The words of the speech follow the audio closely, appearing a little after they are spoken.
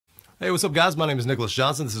Hey, what's up, guys? My name is Nicholas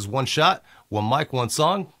Johnson. This is One Shot, One Mic, One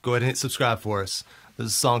Song. Go ahead and hit subscribe for us. This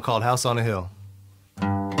is a song called House on a Hill.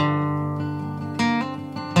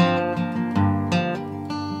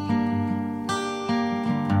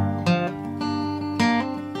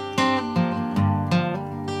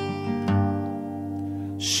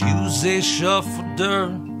 Shoes they shuffle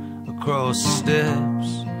dirt across the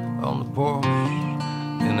steps on the porch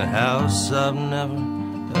in a house I've never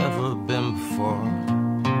ever been before.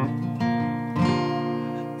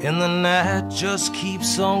 And the night just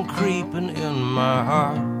keeps on creeping in my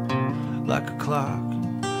heart like a clock,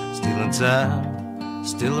 stealing time,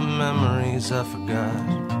 stealing memories I forgot.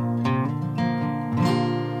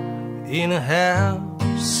 In a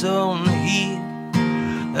house on the hill,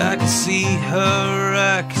 I can see her,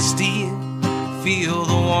 I can still feel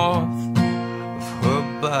the warmth of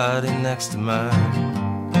her body next to mine.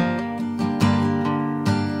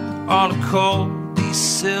 On a cold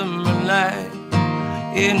December night,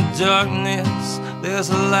 in darkness, there's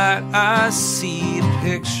a light. I see a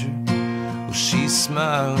picture. Well, she's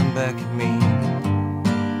smiling back at me.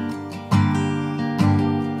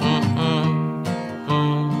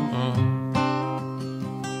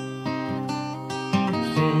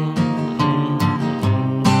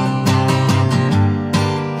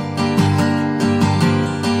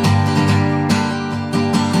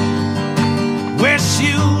 Where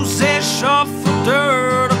shoes they shuffle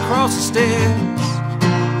dirt across the stairs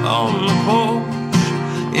on the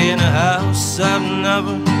porch in a house I've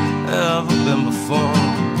never ever been before.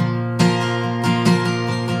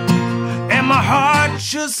 And my heart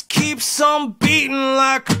just keeps on beating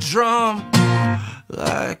like a drum,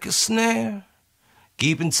 like a snare,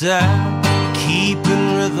 keeping time,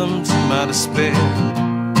 keeping rhythm to my despair.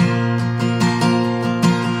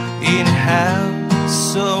 In a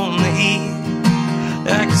house on the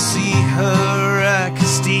hill, I can see her, I can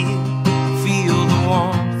still feel the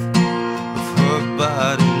warmth of her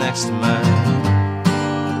body next to mine.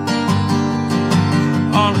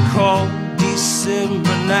 On a cold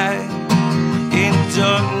December night, in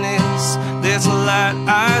darkness, there's a light.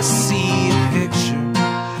 I see a picture.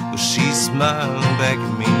 Well, she's smiling back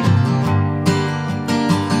at me.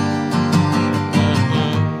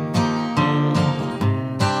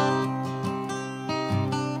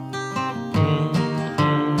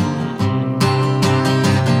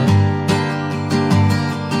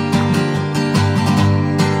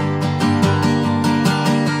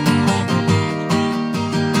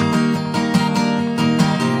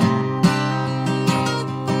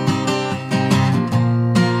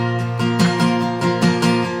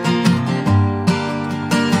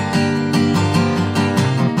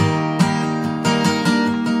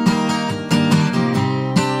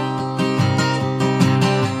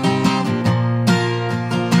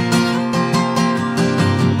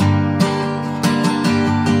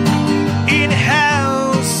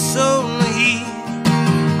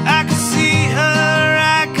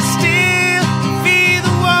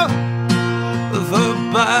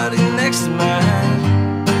 Body next to mine.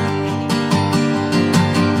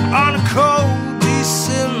 On a cold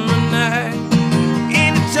December night,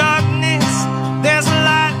 in the darkness, there's a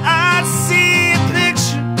light. I see a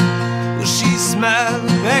picture. Well, she's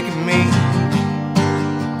smiling back at me.